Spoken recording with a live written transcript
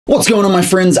What's going on, my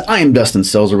friends? I am Dustin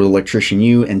Selzer with Electrician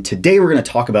U, and today we're going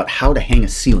to talk about how to hang a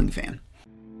ceiling fan.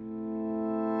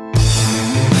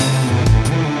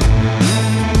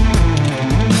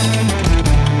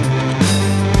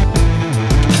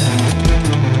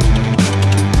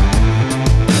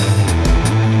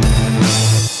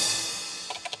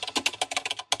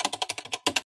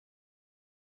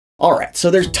 Alright, so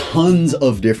there's tons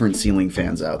of different ceiling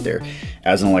fans out there.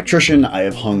 As an electrician, I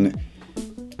have hung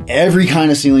every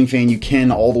kind of ceiling fan you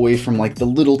can, all the way from like the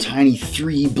little tiny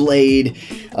 3-blade,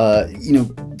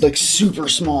 like super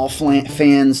small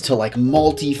fans to like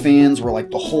multi-fans where like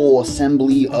the whole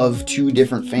assembly of 2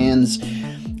 different fans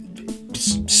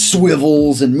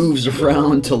swivels and moves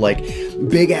around, to like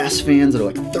big ass fans that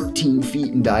are like 13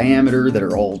 feet in diameter that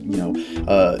are all,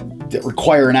 that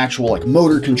require an actual like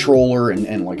motor controller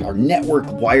and like are network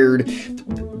wired.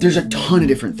 There's a ton of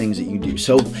different things that you do.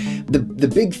 So the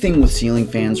big thing with ceiling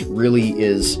fans really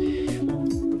is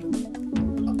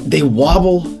they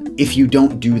wobble if you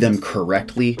don't do them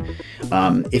correctly.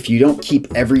 If you don't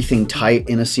keep everything tight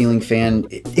in a ceiling fan,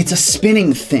 it's a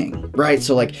spinning thing, right?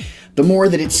 So like the more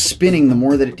that it's spinning, the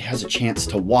more that it has a chance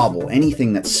to wobble.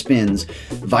 Anything that spins,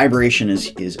 vibration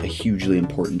is a hugely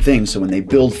important thing. So when they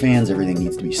build fans, everything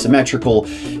needs to be symmetrical,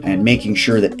 and making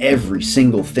sure that every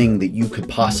single thing that you could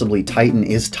possibly tighten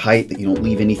is tight, that you don't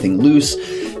leave anything loose,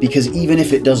 because even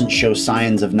if it doesn't show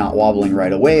signs of not wobbling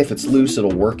right away, if it's loose, it'll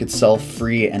work itself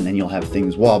free and then you'll have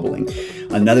things wobbling.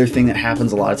 Another thing that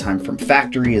happens a lot of time from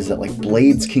factory is that like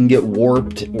blades can get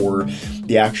warped, or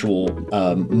the actual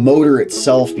motor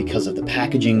itself, because if the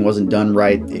packaging wasn't done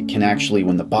right, it can actually,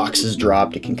 when the box is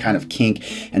dropped, it can kind of kink,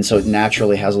 and so it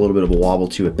naturally has a little bit of a wobble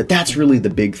to it. But that's really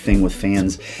the big thing with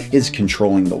fans, is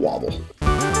controlling the wobble.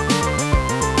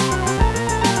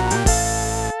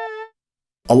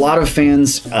 A lot of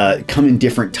fans come in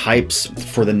different types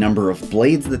for the number of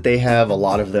blades that they have. A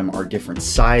lot of them are different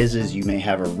sizes. You may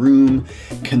have a room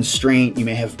constraint. You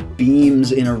may have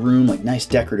beams in a room, like nice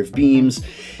decorative beams,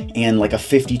 and like a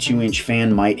 52-inch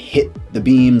fan might hit the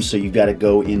beam, so you've got to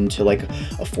go into like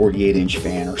a 48-inch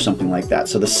fan or something like that.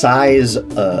 So the size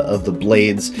of the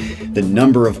blades, the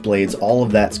number of blades, all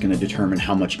of that's going to determine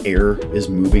how much air is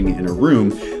moving in a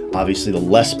room. Obviously, the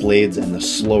less blades and the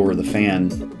slower the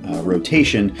fan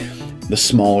rotation, the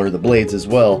smaller the blades as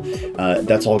well.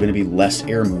 That's all going to be less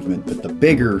air movement. But the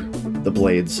bigger the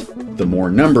blades, the more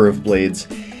number of blades,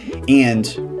 and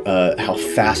how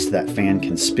fast that fan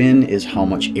can spin is how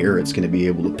much air it's going to be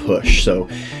able to push. So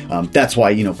that's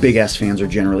why, big ass fans are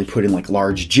generally put in like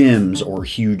large gyms or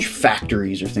huge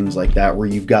factories or things like that, where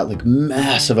you've got like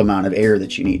massive amount of air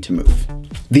that you need to move.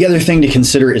 The other thing to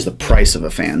consider is the price of a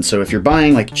fan. So if you're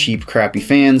buying like cheap, crappy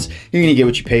fans, you're gonna get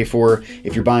what you pay for.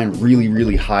 If you're buying really,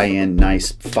 really high-end,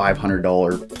 nice $500,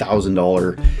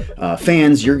 $1,000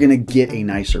 fans, you're gonna get a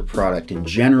nicer product. And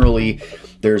generally,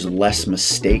 there's less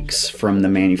mistakes from the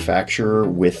manufacturer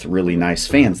with really nice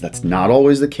fans. That's not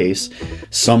always the case.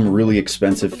 Some really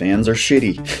expensive fans are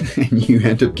shitty and you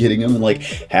end up getting them and like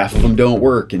half of them don't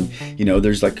work. And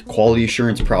there's like quality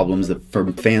assurance problems that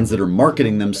from fans that are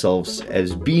marketing themselves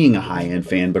as being a high-end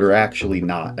fan, but are actually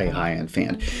not a high-end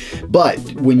fan. But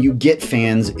when you get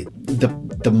fans,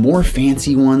 the more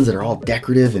fancy ones that are all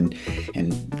decorative and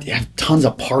have tons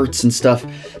of parts and stuff,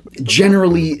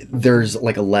 generally there's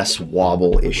like a less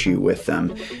wobble issue with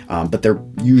them, but they're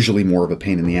usually more of a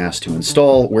pain in the ass to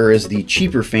install, whereas the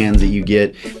cheaper fans that you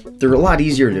get, they're a lot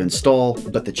easier to install,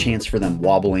 but the chance for them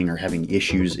wobbling or having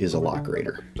issues is a lot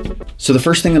greater. So the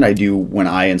first thing that I do when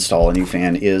I install a new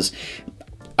fan is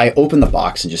I open the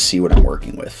box and just see what I'm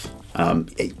working with.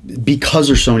 Because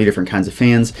there's so many different kinds of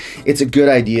fans, it's a good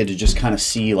idea to just kind of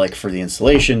see, like, for the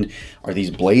installation, are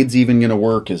these blades even going to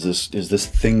work? Is this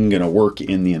thing going to work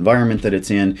in the environment that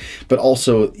it's in? But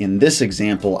also in this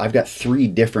example, I've got 3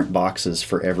 different boxes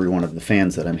for every one of the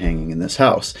fans that I'm hanging in this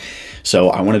house. So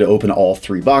I wanted to open all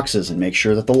 3 boxes and make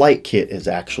sure that the light kit is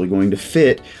actually going to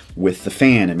fit with the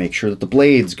fan, and make sure that the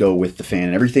blades go with the fan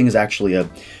and everything is actually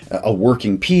a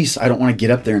working piece. I don't want to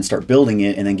get up there and start building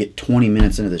it and then get 20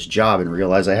 minutes into this job and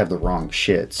realize I have the wrong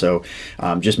shit. So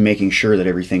just making sure that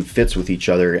everything fits with each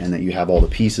other and that you have all the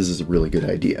pieces is a really good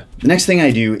idea. The next thing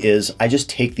I do is I just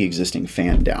take the existing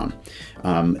fan down.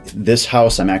 This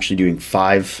house, I'm actually doing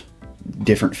 5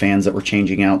 different fans that we're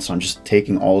changing out, so I'm just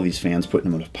taking all of these fans, putting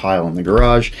them in a pile in the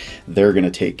garage. They're going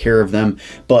to take care of them,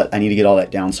 but I need to get all that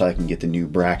down so I can get the new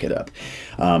bracket up.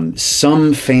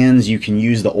 Some fans, you can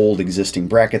use the old existing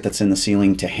bracket that's in the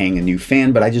ceiling to hang a new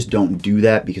fan, but I just don't do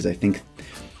that because I think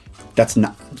that's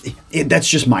not, that's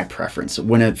just my preference.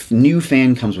 When a new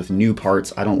fan comes with new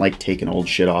parts, I don't like taking old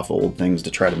shit off of old things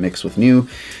to try to mix with new.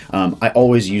 I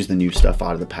always use the new stuff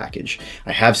out of the package.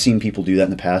 I have seen people do that in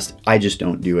the past. I just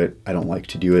don't do it. I don't like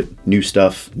to do it. New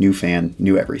stuff, new fan,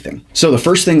 new everything. So the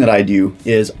first thing that I do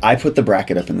is I put the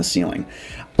bracket up in the ceiling.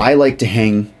 I like to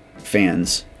hang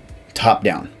fans top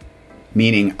down,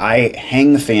 meaning I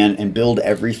hang the fan and build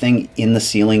everything in the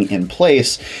ceiling in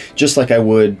place, just like I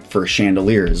would for a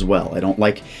chandelier as well. I don't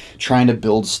like trying to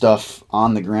build stuff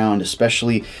on the ground,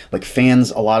 especially like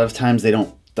fans. A lot of times they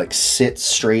don't like sit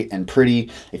straight and pretty.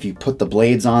 If you put the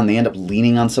blades on, they end up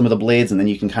leaning on some of the blades, and then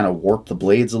you can kind of warp the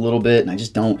blades a little bit. And I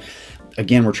just don't,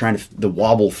 again, we're trying to, the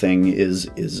wobble thing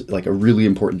is like a really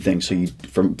important thing. So you,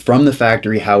 from the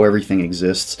factory, how everything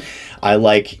exists, I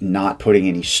like not putting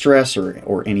any stress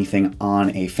or anything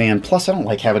on a fan. Plus I don't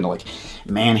like having to like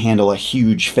manhandle a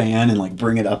huge fan and like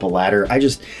bring it up a ladder.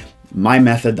 My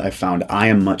method I found I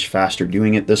am much faster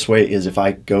doing it this way is if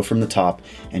I go from the top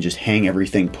and just hang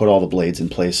everything, put all the blades in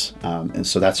place. And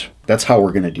so that's how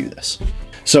we're gonna do this.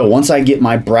 So once I get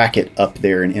my bracket up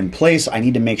there and in place, I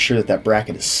need to make sure that that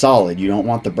bracket is solid. You don't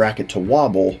want the bracket to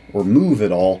wobble or move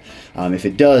at all. If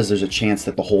it does, there's a chance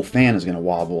that the whole fan is going to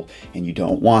wobble, and you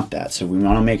don't want that. So we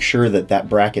want to make sure that that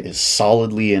bracket is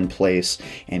solidly in place,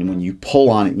 and when you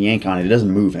pull on it and yank on it, it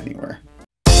doesn't move anywhere.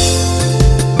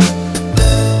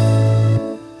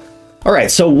 All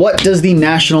right, so what does the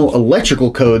National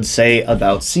Electrical Code say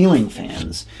about ceiling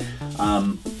fans?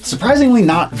 Surprisingly,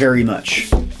 not very much.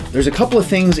 There's a couple of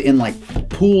things in like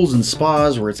pools and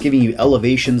spas where it's giving you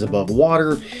elevations above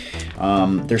water.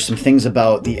 There's some things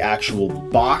about the actual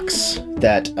box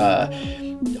that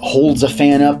holds a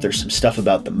fan up. There's some stuff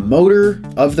about the motor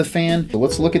of the fan. So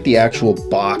let's look at the actual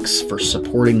box for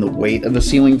supporting the weight of a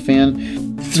ceiling fan.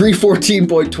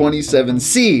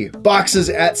 314.27C, boxes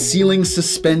at ceiling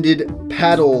suspended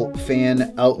paddle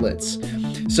fan outlets.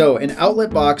 So an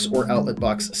outlet box or outlet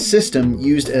box system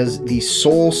used as the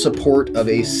sole support of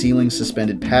a ceiling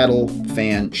suspended paddle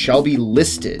fan shall be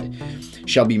listed,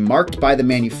 shall be marked by the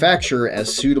manufacturer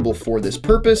as suitable for this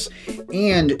purpose,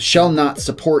 and shall not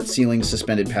support ceiling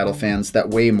suspended paddle fans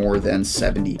that weigh more than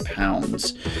 70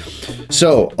 pounds.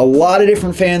 So a lot of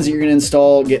different fans that you're gonna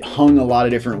install get hung a lot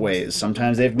of different ways.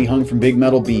 Sometimes they have to be hung from big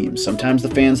metal beams. Sometimes the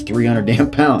fan's 300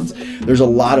 damn pounds. There's a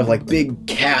lot of like big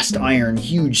cast iron,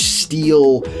 huge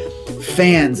steel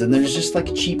fans, and there's just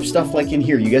like cheap stuff like in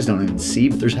here. You guys don't even see,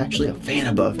 but there's actually a fan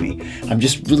above me. I'm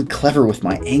just really clever with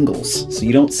my angles, so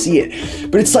you don't see it.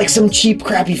 But it's like some cheap,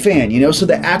 crappy fan, you know? So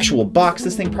the actual box,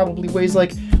 this thing probably weighs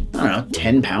like, I don't know,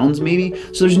 10 pounds maybe.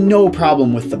 So there's no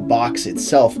problem with the box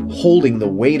itself holding the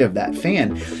weight of that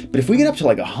fan. But if we get up to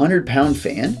like a 100-pound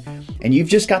fan, and you've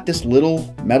just got this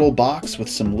little metal box with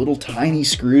some little tiny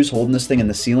screws holding this thing in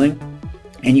the ceiling,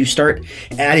 and you start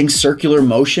adding circular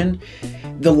motion,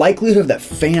 the likelihood of that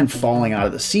fan falling out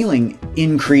of the ceiling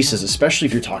increases, especially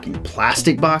if you're talking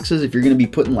plastic boxes. If you're gonna be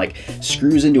putting like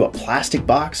screws into a plastic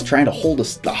box, trying to hold a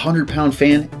 100-pound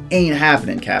fan, ain't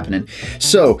happening, Captain.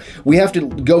 So we have to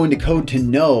go into code to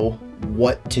know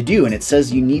what to do, and it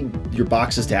says you need your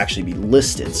boxes to actually be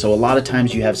listed. So a lot of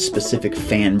times you have specific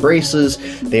fan braces.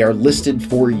 They are listed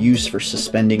for use for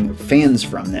suspending fans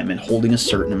from them and holding a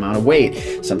certain amount of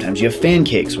weight. Sometimes you have fan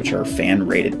cakes, which are fan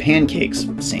rated pancakes.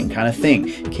 Same kind of thing.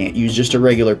 You can't use just a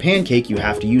regular pancake. You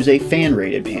have to use a fan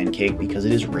rated pancake because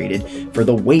it is rated for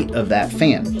the weight of that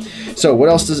fan. So what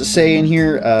else does it say in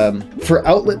here? For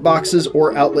outlet boxes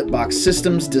or outlet box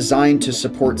systems designed to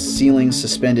support ceiling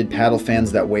suspended paddle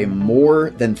fans that weigh more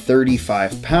than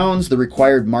 35 pounds, the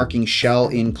required marking shall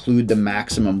include the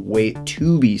maximum weight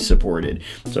to be supported.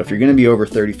 So if you're going to be over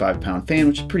 35-pound fan,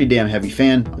 which is a pretty damn heavy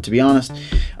fan, to be honest,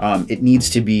 it needs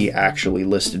to be actually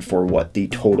listed for what the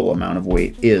total amount of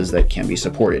weight is that can be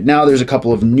supported. Now there's a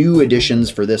couple of new additions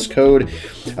for this code.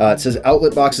 It says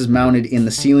outlet boxes mounted in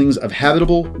the ceilings of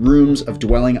habitable rooms of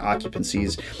dwelling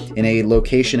occupancies in a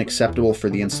location acceptable for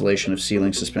the installation of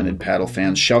ceiling suspended paddle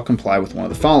fans shall comply with one of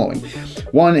the following.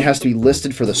 One, it has to be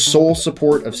listed for the sole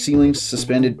support of ceiling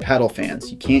suspended paddle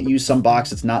fans. You can't use some box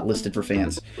that's not listed for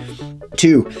fans.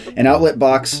 Two, an outlet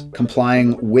box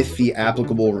complying with the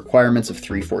applicable requirements of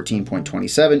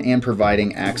 314.27 and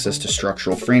providing access to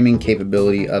structural framing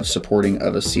capability of supporting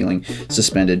of a ceiling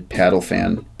suspended paddle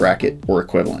fan bracket or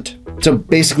equivalent. So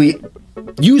basically,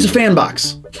 use a fan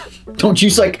box. Don't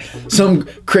use like some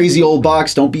crazy old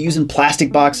box. Don't be using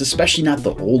plastic boxes, especially not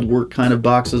the old work kind of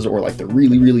boxes or like the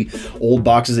really, really old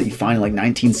boxes that you find in like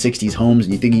 1960s homes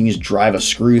and you think you can just drive a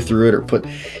screw through it or put,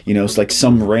 you know, it's like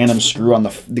some random screw on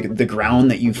the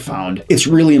ground that you found. It's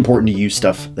really important to use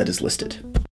stuff that is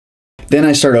listed. Then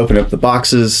I start opening up the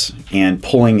boxes and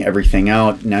pulling everything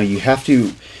out. Now you have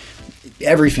to,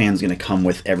 every fan's going to come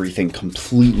with everything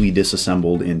completely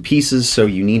disassembled in pieces, so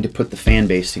you need to put the fan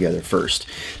base together first.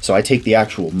 So I take the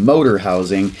actual motor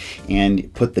housing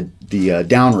and put the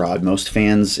down rod. Most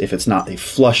fans, if it's not a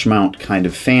flush mount kind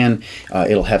of fan,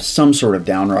 it'll have some sort of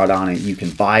down rod on it. You can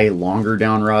buy longer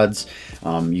down rods.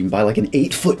 You can buy like an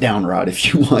 8-foot down rod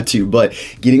if you want to, but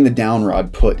getting the down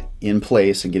rod put in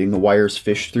place and getting the wires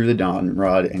fished through the down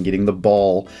rod and getting the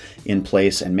ball in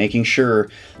place and making sure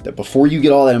that before you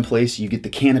get all that in place, you get the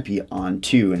canopy on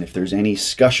too. And if there's any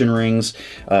escutcheon rings,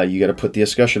 you got to put the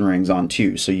escutcheon rings on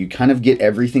too. So you kind of get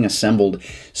everything assembled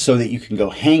so that you can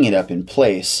go hang it up in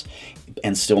place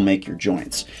and still make your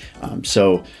joints.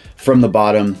 So from the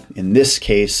bottom, in this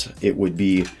case, it would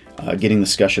be getting the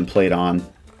escutcheon plate on,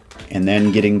 and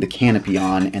then getting the canopy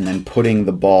on, and then putting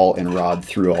the ball and rod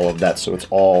through all of that so it's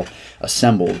all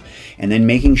assembled. And then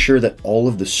making sure that all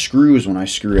of the screws, when I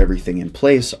screw everything in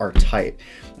place, are tight.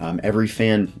 Every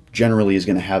fan generally is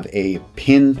going to have a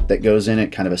pin that goes in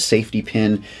it, kind of a safety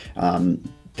pin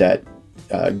that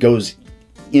goes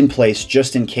in place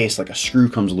just in case like a screw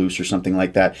comes loose or something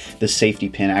like that. The safety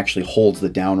pin actually holds the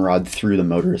down rod through the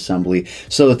motor assembly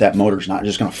so that that motor's not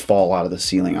just going to fall out of the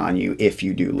ceiling on you if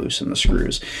you do loosen the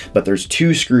screws. But there's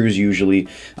 2 screws usually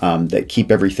that keep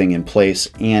everything in place,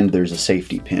 and there's a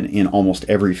safety pin in almost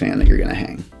every fan that you're going to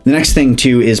hang. The next thing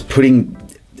too is putting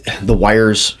the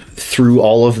wires through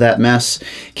all of that mess.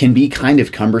 Can be kind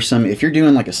of cumbersome. If you're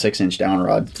doing like a 6-inch down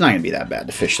rod, it's not gonna be that bad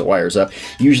to fish the wires up.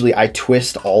 Usually I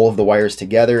twist all of the wires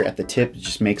together at the tip. It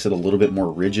just makes it a little bit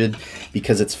more rigid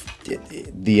because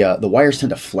the wires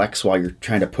tend to flex while you're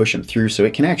trying to push them through, so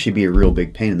it can actually be a real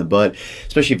big pain in the butt,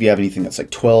 especially if you have anything that's like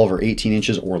 12 or 18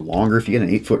 inches or longer. If you get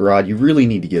an 8-foot rod, you really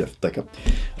need to get like a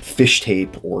fish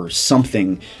tape or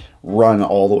something run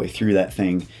all the way through that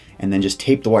thing, and then just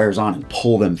tape the wires on and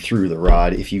pull them through the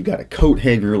rod. If you've got a coat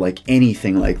hanger, like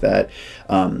anything like that,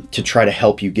 to try to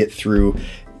help you get through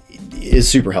is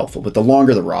super helpful. But the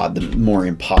longer the rod, the more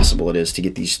impossible it is to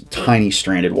get these tiny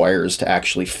stranded wires to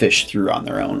actually fish through on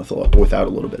their own without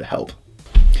a little bit of help.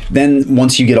 Then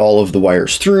once you get all of the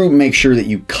wires through, make sure that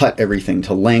you cut everything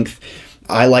to length.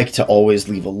 I like to always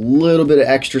leave a little bit of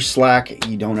extra slack.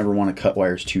 You don't ever want to cut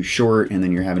wires too short and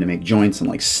then you're having to make joints and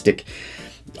like stick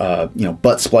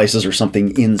butt splices or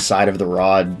something inside of the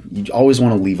rod. You always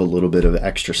want to leave a little bit of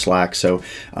extra slack. So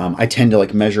I tend to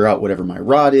like measure out whatever my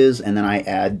rod is, and then I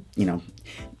add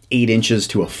 8 inches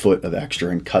to a foot of extra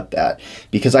and cut that,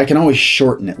 because I can always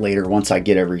shorten it later once I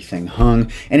get everything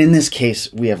hung. And in this case,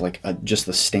 we have like just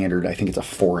the standard, I think it's a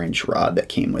 4-inch rod that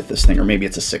came with this thing, or maybe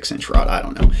it's a 6-inch rod, I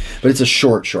don't know. But it's a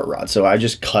short rod, so I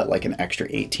just cut like an extra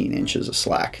 18 inches of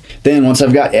slack. Then once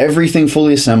I've got everything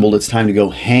fully assembled, it's time to go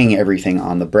hang everything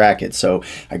on the bracket. So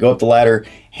I go up the ladder,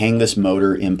 hang this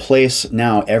motor in place.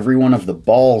 Now every one of the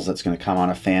balls that's going to come on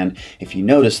a fan, if you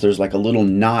notice, there's like a little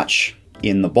notch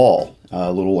in the ball,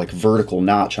 a little like vertical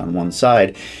notch on one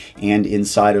side, and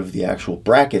inside of the actual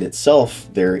bracket itself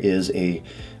there is a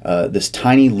this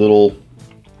tiny little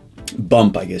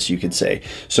bump, I guess you could say.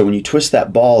 So when you twist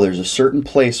that ball, there's a certain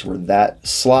place where that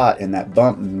slot and that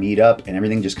bump meet up and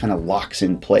everything just kind of locks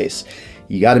in place.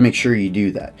 You got to make sure you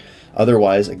do that.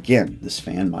 Otherwise, again, this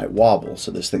fan might wobble.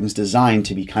 So this thing's designed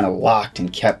to be kind of locked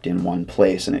and kept in one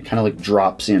place, and it kind of like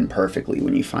drops in perfectly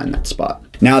when you find that spot.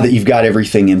 Now that you've got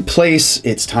everything in place,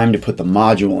 it's time to put the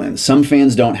module in. Some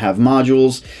fans don't have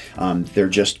modules. They're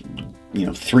just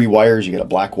 3 wires. You get a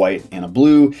black, white, and a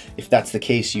blue. If that's the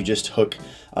case, you just hook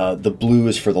the blue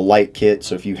is for the light kit.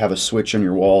 So if you have a switch on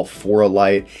your wall for a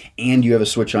light and you have a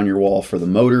switch on your wall for the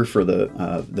motor, for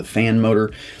the fan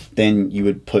motor, then you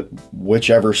would put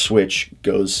whichever switch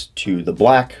goes to the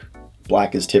black.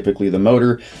 Black is typically the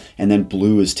motor, and then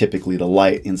blue is typically the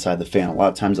light inside the fan. A lot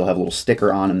of times they'll have a little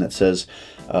sticker on them that says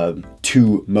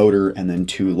 2 motor and then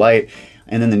 2 light.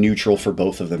 And then the neutral for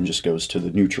both of them just goes to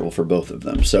the neutral for both of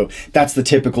them. So that's the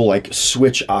typical like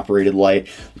switch operated light.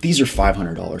 These are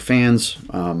 $500 fans,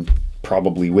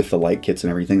 probably with the light kits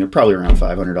and everything. They're probably around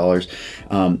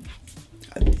 $500.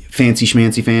 Fancy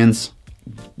schmancy fans,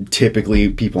 typically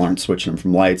people aren't switching them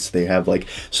from lights. They have like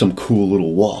some cool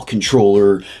little wall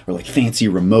controller or like fancy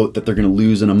remote that they're gonna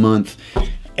lose in a month.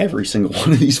 Every single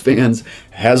one of these fans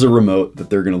has a remote that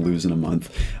they're going to lose in a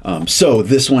month. So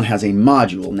this one has a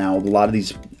module. Now, a lot of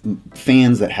these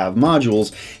fans that have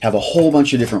modules have a whole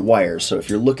bunch of different wires. So if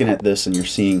you're looking at this and you're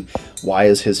seeing, why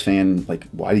is his fan, like,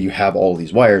 why do you have all of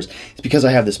these wires? It's because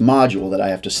I have this module that I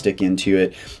have to stick into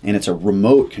it, and it's a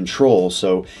remote control.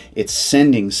 So it's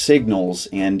sending signals,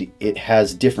 and it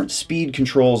has different speed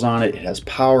controls on it. It has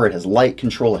power, it has light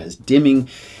control, it has dimming.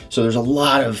 So there's a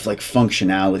lot of like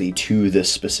functionality to this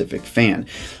specific fan.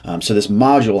 So this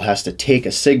module has to take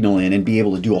a signal in and be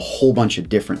able to do a whole bunch of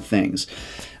different things.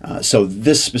 So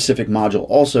this specific module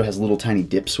also has little tiny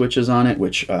dip switches on it,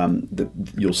 which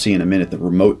you'll see in a minute the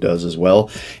remote does as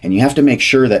well. And you have to make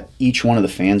sure that each one of the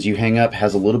fans you hang up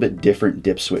has a little bit different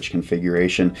dip switch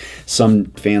configuration. Some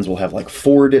fans will have like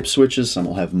 4 dip switches, some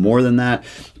will have more than that.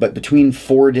 But between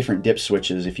 4 different dip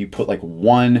switches, if you put like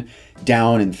 1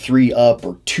 down and 3 up,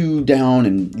 or 2 down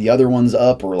and the other one's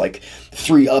up, or like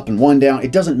 3 up and 1 down,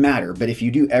 it doesn't matter. But if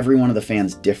you do every one of the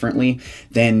fans differently,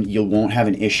 then you won't have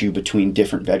an issue between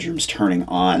different bedrooms turning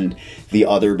on the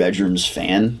other bedroom's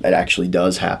fan. That actually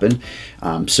does happen.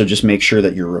 So just make sure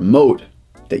that your remote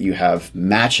that you have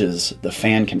matches the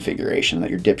fan configuration,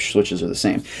 that your dip switches are the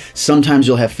same. Sometimes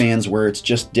you'll have fans where it's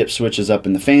just dip switches up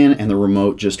in the fan and the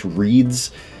remote just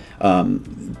reads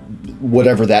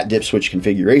whatever that dip switch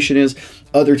configuration is.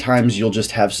 Other times you'll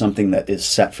just have something that is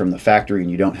set from the factory and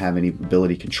you don't have any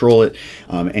ability to control it,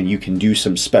 and you can do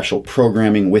some special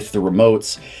programming with the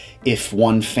remotes. If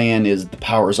one fan is, the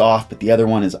power's off but the other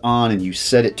one is on, and you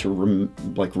set it to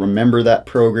remember that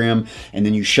program, and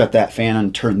then you shut that fan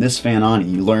on, turn this fan on,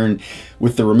 and you learn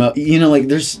with the remote, you know, like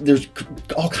there's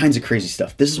all kinds of crazy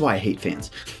stuff. This is why I hate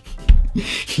fans.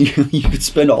 You could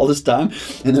spend all this time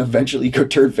and then eventually you go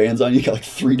turn fans on, you got like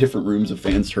 3 different rooms of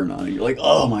fans turn on, and you're like,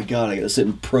 oh my god, I gotta sit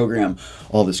and program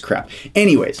all this crap.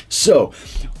 Anyways, so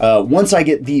once I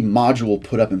get the module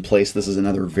put up in place, this is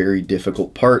another very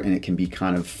difficult part, and it can be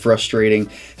kind of frustrating.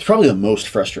 It's probably the most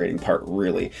frustrating part,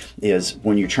 really, is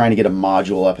when you're trying to get a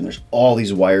module up and there's all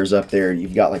these wires up there, and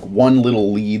you've got like one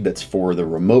little lead that's for the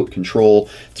remote control,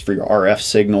 it's for your RF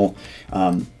signal.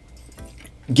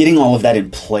 Getting all of that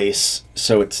in place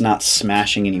so it's not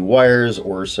smashing any wires,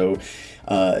 or so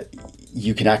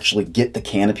you can actually get the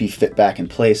canopy fit back in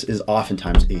place, is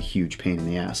oftentimes a huge pain in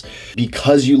the ass.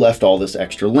 Because you left all this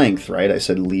extra length, right? I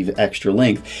said leave extra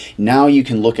length. Now you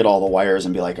can look at all the wires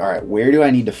and be like, all right, where do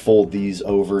I need to fold these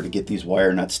over to get these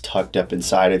wire nuts tucked up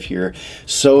inside of here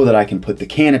so that I can put the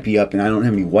canopy up and I don't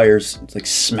have any wires like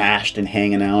smashed and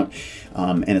hanging out,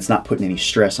 and it's not putting any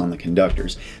stress on the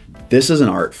conductors. This is an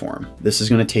art form. This is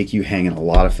going to take you hanging a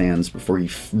lot of fans before you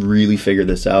really figure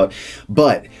this out.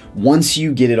 But once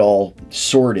you get it all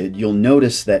sorted, you'll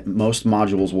notice that most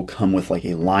modules will come with like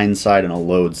a line side and a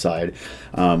load side,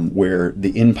 where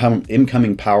the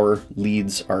incoming power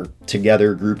leads are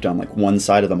together grouped on like one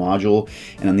side of the module,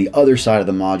 and on the other side of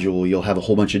the module you'll have a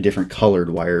whole bunch of different colored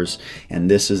wires,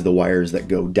 and this is the wires that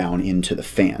go down into the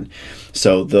fan.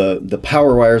 So the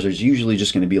power wires are usually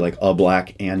just going to be like a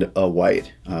black and a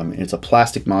white. And it's a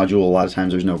plastic module. A lot of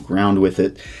times there's no ground with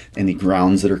it, and the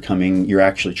grounds that are coming, you're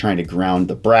actually trying to ground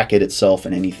the bracket itself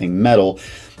and anything metal,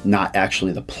 not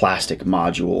actually the plastic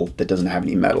module that doesn't have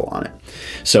any metal on it.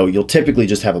 So you'll typically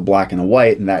just have a black and a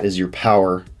white, and that is your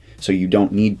power. So you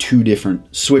don't need 2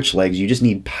 different switch legs. You just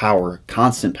need power,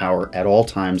 constant power at all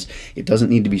times. It doesn't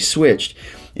need to be switched.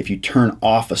 If you turn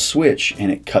off a switch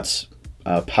and it cuts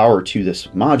power to this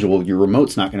module, your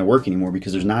remote's not going to work anymore,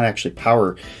 because there's not actually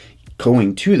power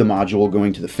going to the module,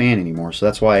 going to the fan anymore. So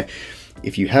that's why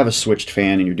if you have a switched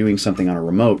fan and you're doing something on a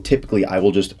remote, typically I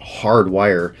will just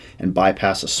hardwire and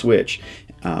bypass a switch.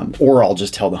 Or I'll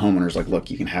just tell the homeowners, like, look,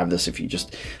 you can have this if you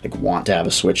just like want to have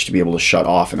a switch to be able to shut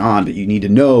off and on, but you need to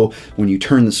know when you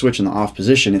turn the switch in the off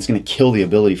position, it's going to kill the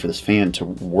ability for this fan to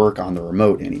work on the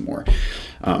remote anymore.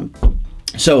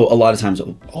 So a lot of times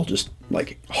I'll just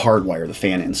like hardwire the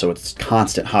fan in so it's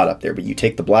constant hot up there. But you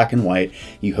take the black and white,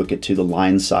 you hook it to the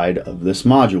line side of this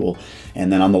module,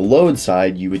 and then on the load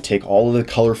side you would take all of the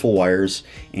colorful wires,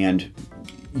 and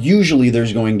usually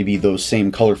there's going to be those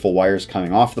same colorful wires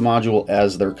coming off the module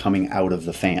as they're coming out of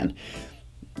the fan.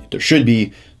 There should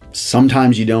be.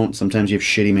 Sometimes you don't. Sometimes you have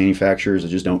shitty manufacturers that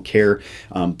just don't care.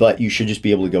 But you should just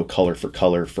be able to go color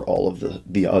for all of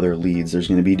the other leads. There's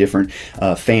going to be different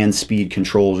fan speed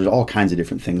controls. There's all kinds of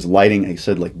different things. Lighting, I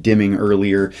said, like dimming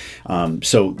earlier.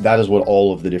 So that is what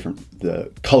all of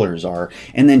the colors are.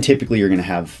 And then typically you're going to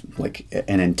have like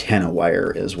an antenna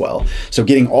wire as well. So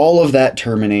getting all of that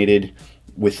terminated,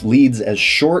 with leads as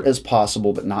short as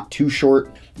possible, but not too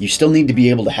short. You still need to be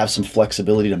able to have some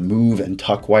flexibility to move and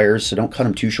tuck wires, so don't cut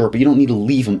them too short, but you don't need to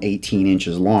leave them 18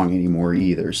 inches long anymore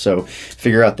either. So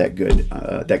figure out that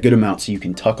good amount so you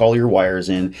can tuck all your wires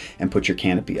in and put your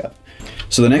canopy up.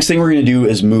 So the next thing we're going to do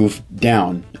is move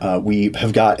down. We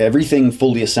have got everything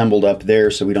fully assembled up there,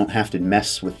 so we don't have to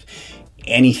mess with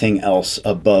anything else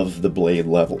above the blade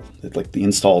level. Like the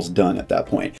install's done at that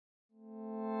point.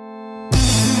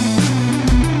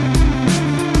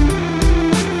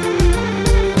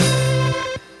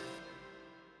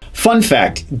 Fun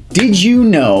fact, did you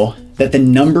know that the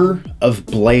number of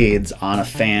blades on a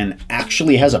fan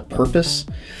actually has a purpose?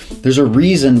 There's a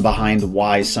reason behind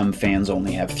why some fans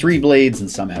only have 3 blades and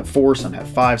some have 4, some have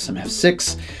 5, some have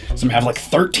 6, some have like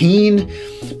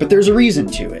 13, but there's a reason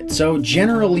to it. So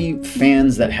generally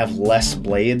fans that have less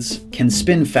blades can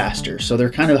spin faster. So they're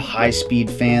kind of high-speed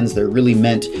fans. They're really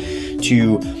meant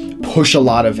to push a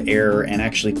lot of air and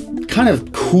actually kind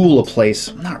of cool a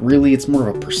place. Not really, it's more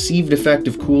of a perceived effect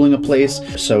of cooling a place.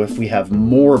 So if we have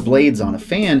more blades on a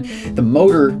fan, the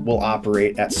motor will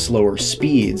operate at slower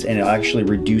speeds and it actually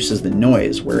reduces the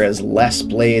noise, whereas less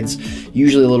blades,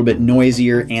 usually a little bit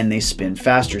noisier and they spin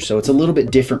faster. So it's a little bit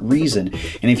different reason.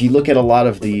 And if you look at a lot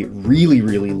of the really,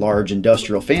 really large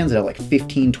industrial fans that have like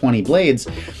 15, 20 blades,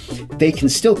 they can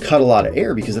still cut a lot of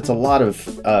air because it's a lot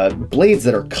of blades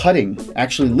that are cutting,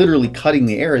 actually literally cutting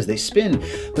the air as they spin,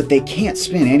 but they can't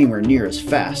spin anywhere near as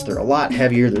fast. They're a lot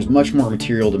heavier, there's much more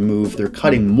material to move, they're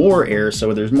cutting more air,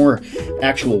 so there's more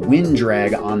actual wind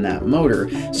drag on that motor.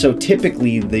 So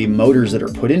typically the motors that are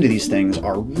put into these things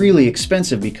are really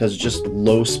expensive because just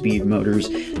low speed motors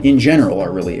in general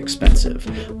are really expensive.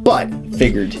 But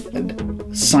figured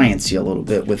I'd science you a little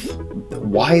bit with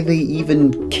why they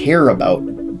even care about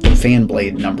the fan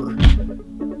blade number.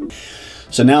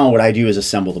 So now what I do is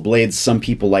assemble the blades. Some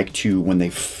people like to, when they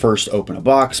first open a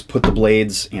box, put the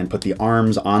blades and put the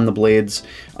arms on the blades.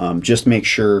 Just make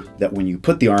sure that when you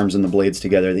put the arms and the blades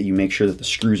together that you make sure that the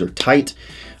screws are tight.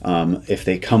 If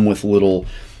they come with little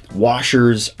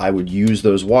washers, I would use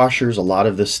those washers. A lot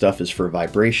of this stuff is for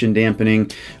vibration dampening.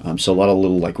 So a lot of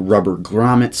little like rubber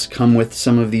grommets come with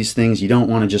some of these things. You don't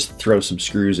want to just throw some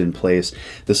screws in place.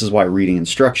 This is why reading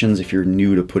instructions, if you're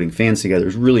new to putting fans together,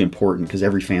 is really important because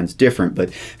every fan's different,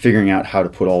 but figuring out how to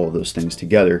put all of those things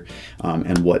together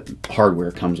and what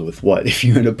hardware comes with what. If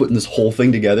you end up putting this whole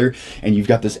thing together and you've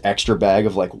got this extra bag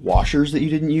of like washers that you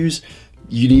didn't use,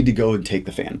 you need to go and take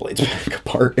the fan blades back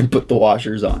apart and put the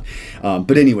washers on.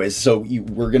 But anyways, so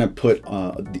we're gonna put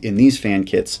in these fan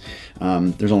kits,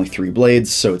 there's only 3 blades,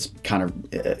 so it's kind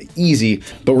of easy,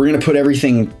 but we're gonna put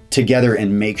everything together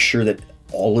and make sure that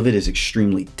all of it is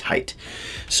extremely tight.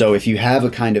 So if you have a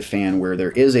kind of fan where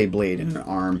there is a blade and an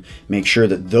arm, make sure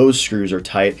that those screws are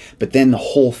tight, but then the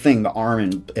whole thing, the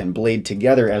arm and blade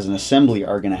together as an assembly,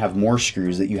 are going to have more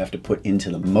screws that you have to put into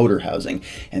the motor housing,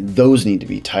 and those need to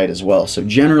be tight as well. So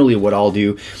generally what I'll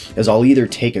do is I'll either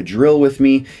take a drill with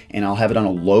me and I'll have it on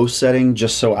a low setting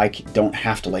just so I don't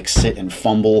have to like sit and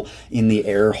fumble in the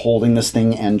air holding this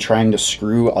thing and trying to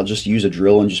screw. I'll just use a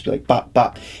drill and just be like bop,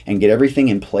 bop, and get everything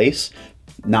in place.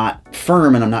 Not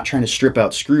firm, and I'm not trying to strip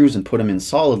out screws and put them in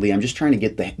solidly. I'm just trying to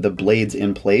get the blades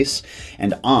in place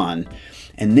and on.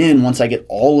 And then once I get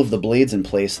all of the blades in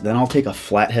place, then I'll take a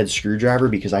flathead screwdriver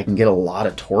because I can get a lot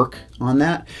of torque on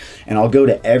that. And I'll go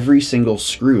to every single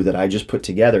screw that I just put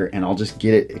together and I'll just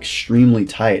get it extremely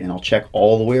tight, and I'll check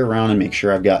all the way around and make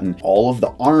sure I've gotten all of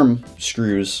the arm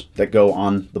screws that go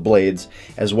on the blades,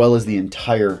 as well as the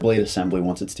entire blade assembly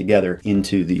once it's together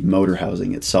into the motor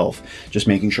housing itself. Just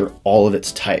making sure all of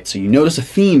it's tight. So you notice a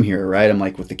theme here, right? I'm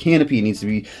like, with the canopy,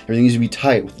 everything needs to be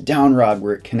tight. With the down rod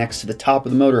where it connects to the top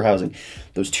of the motor housing,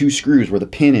 those 2 screws where the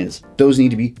pin is, those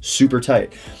need to be super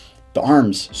tight. The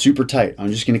arms, super tight. I'm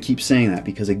just gonna keep saying that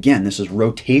because again, this is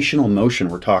rotational motion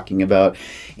we're talking about.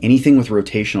 Anything with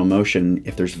rotational motion,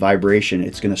 if there's vibration,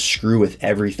 it's gonna screw with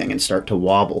everything and start to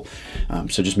wobble.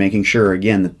 So just making sure,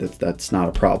 again, that's not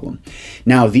a problem.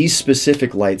 Now, these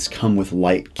specific lights come with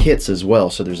light kits as well.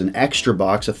 So there's an extra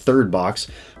box, a 3rd box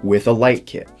with a light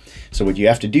kit. So what you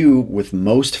have to do with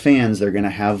most fans, they're gonna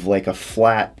have like a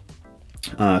flat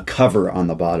cover on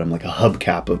the bottom, like a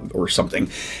hubcap or something,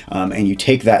 and you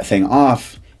take that thing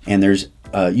off, and there's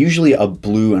usually a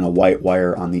blue and a white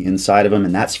wire on the inside of them,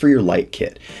 and that's for your light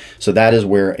kit. So that is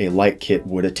where a light kit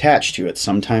would attach to it.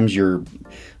 Sometimes your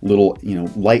little,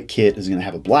 light kit is going to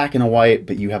have a black and a white,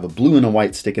 but you have a blue and a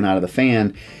white sticking out of the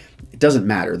fan. It doesn't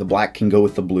matter. The black can go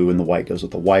with the blue and the white goes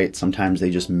with the white. Sometimes they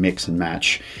just mix and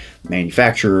match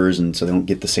manufacturers, and so they don't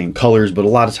get the same colors, but a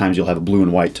lot of times you'll have a blue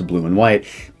and white to blue and white.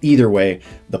 Either way,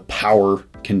 the power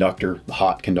conductor, the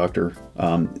hot conductor,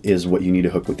 is what you need to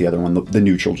hook with the other one. The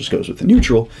neutral just goes with the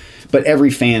neutral. But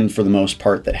every fan, for the most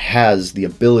part, that has the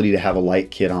ability to have a light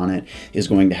kit on it is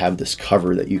going to have this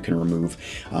cover that you can remove.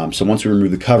 So once we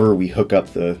remove the cover, we hook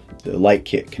up the light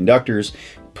kit conductors,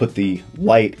 put the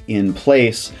light in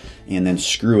place, and then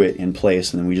screw it in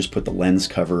place, and then we just put the lens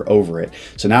cover over it.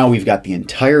 So now we've got the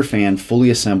entire fan fully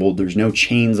assembled. There's no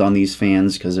chains on these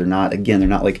fans because they're not, again, they're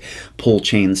not like pull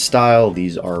chain style.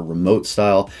 These are remote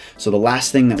style. So the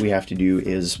last thing that we have to do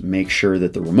is make sure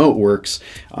that the remote works.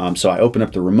 So I open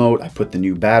up the remote, I put the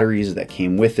new batteries that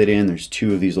came with it in. There's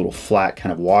 2 of these little flat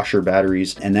kind of washer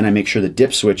batteries, and then I make sure the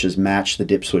dip switches match the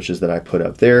dip switches that I put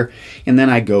up there, and then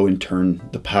I go and turn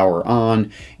the power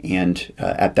on, and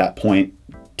at that point,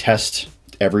 test.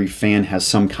 Every fan has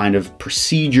some kind of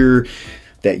procedure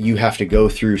that you have to go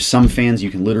through. Some fans, you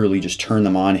can literally just turn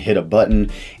them on, hit a button,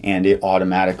 and it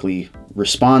automatically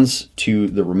responds to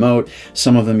the remote.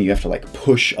 Some of them you have to like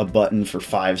push a button for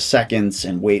 5 seconds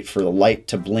and wait for the light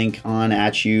to blink on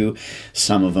at you.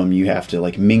 Some of them you have to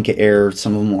like mink air.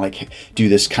 Some of them like do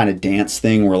this kind of dance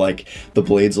thing where like the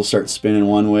blades will start spinning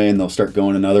one way and they'll start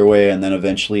going another way, and then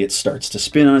eventually it starts to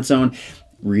spin on its own.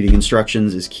 Reading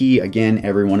instructions is key. Again,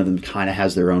 every one of them kind of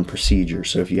has their own procedure.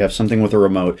 So if you have something with a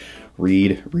remote,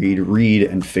 read,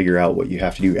 and figure out what you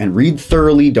have to do. And read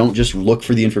thoroughly. Don't just look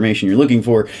for the information you're looking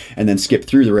for and then skip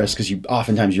through the rest, because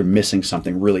oftentimes you're missing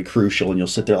something really crucial and you'll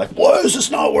sit there like, why is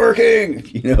this not working?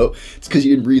 You know, it's because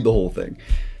you didn't read the whole thing.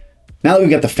 Now that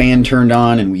we've got the fan turned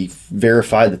on and we've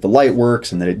verified that the light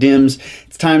works and that it dims,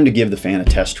 it's time to give the fan a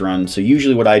test run. So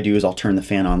usually what I do is I'll turn the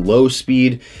fan on low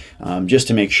speed just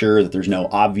to make sure that there's no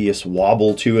obvious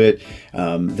wobble to it.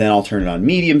 Then I'll turn it on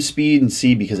medium speed and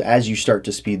see, because as you start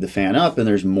to speed the fan up and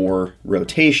there's more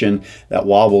rotation, that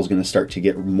wobble is going to start to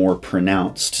get more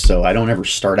pronounced. So I don't ever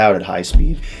start out at high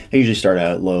speed. I usually start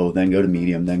out at low, then go to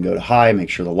medium, then go to high, make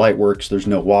sure the light works. There's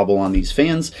no wobble on these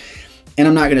fans. And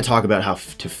I'm not going to talk about how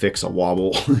to fix a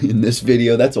wobble in this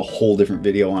video. That's a whole different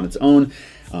video on its own.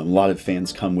 A lot of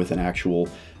fans come with an actual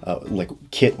like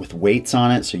kit with weights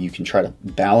on it, so you can try to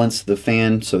balance the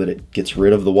fan so that it gets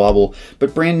rid of the wobble.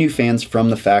 But brand new fans from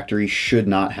the factory should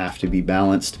not have to be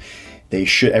balanced.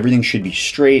 Everything should be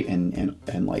straight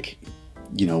and like,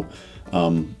 you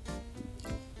know,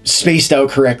 spaced out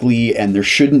correctly, and there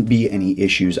shouldn't be any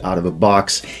issues out of a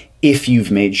box if you've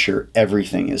made sure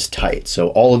everything is tight. So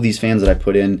all of these fans that I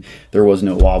put in, there was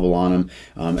no wobble on them.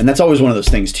 And that's always one of those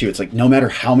things too. It's like, no matter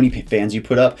how many fans you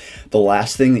put up, the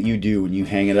last thing that you do when you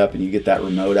hang it up and you get that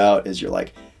remote out is you're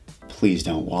like, please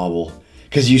don't wobble.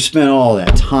 Because you spent all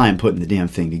that time putting the damn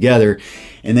thing together.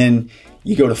 And then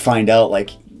you go to find out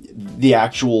like the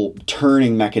actual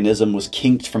turning mechanism was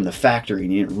kinked from the factory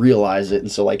and you didn't realize it.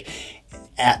 And so like,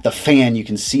 at the fan, you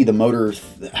can see the motor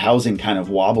housing kind of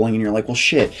wobbling, and you're like, well,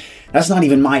 shit, that's not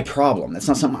even my problem. That's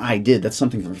not something I did. That's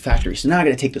something from the factory. So now I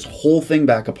got to take this whole thing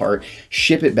back apart,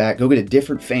 ship it back, go get a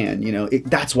different fan. You know,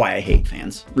 that's why I hate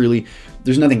fans. Really,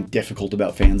 there's nothing difficult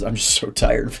about fans. I'm just so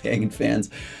tired of hanging fans.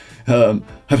 I've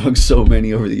hung so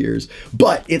many over the years,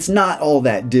 but it's not all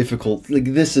that difficult. Like,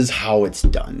 this is how it's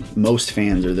done. Most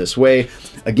fans are this way.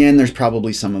 Again, there's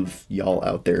probably some of y'all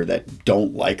out there that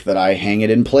don't like that I hang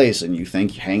it in place, and you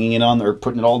think hanging it on or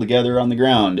putting it all together on the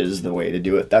ground is the way to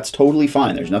do it. That's totally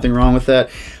fine. There's nothing wrong with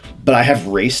that. But I have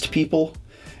raced people,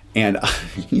 and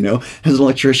you know, as an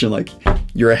electrician, like,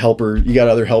 you're a helper, you got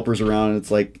other helpers around, and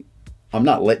it's like, I'm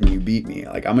not letting you beat me.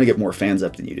 Like, I'm gonna get more fans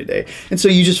up than you today. And so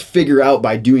you just figure out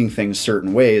by doing things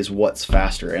certain ways what's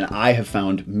faster. And I have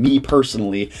found, me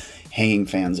personally, hanging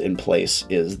fans in place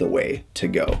is the way to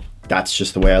go. That's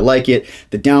just the way I like it.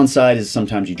 The downside is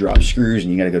sometimes you drop screws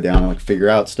and you gotta go down and like figure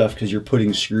out stuff because you're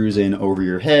putting screws in over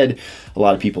your head. A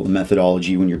lot of people, the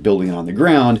methodology when you're building it on the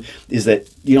ground is that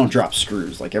you don't drop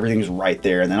screws. Like, everything's right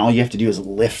there, and then all you have to do is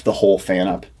lift the whole fan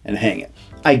up and hang it.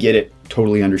 I get it,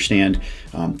 totally understand.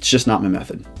 It's just not my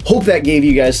method. Hope that gave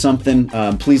you guys something.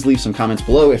 Please leave some comments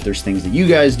below if there's things that you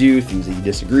guys do, things that you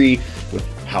disagree with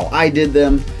how I did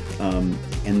them.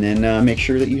 And then make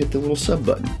sure that you hit the little sub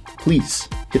button. Please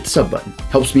hit the sub button.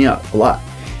 Helps me out a lot.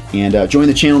 And join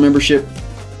the channel membership.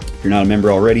 If you're not a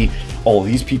member already, all of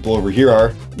these people over here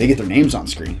are. They get their names on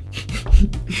screen.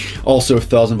 Also,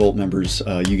 1000 volt members,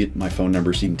 you get my phone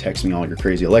number so you can text me all your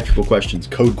crazy electrical questions,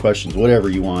 code questions, whatever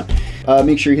you want.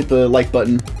 Make sure you hit the like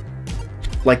button.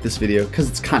 Like this video, because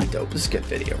it's kind of dope. It's a good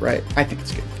video, right? I think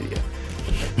it's a good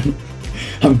video.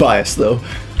 I'm biased though.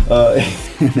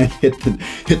 And then hit the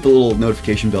little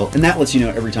notification bell, and that lets you know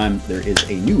every time there is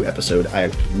a new episode. I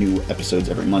have new episodes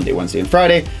every Monday, Wednesday, and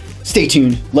Friday. Stay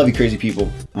tuned. Love you, crazy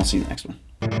people. I'll see you in the next one.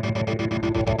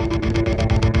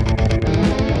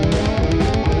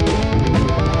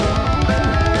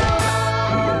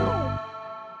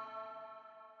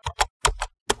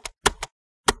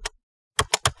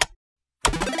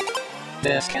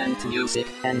 Descant Music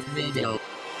and Video.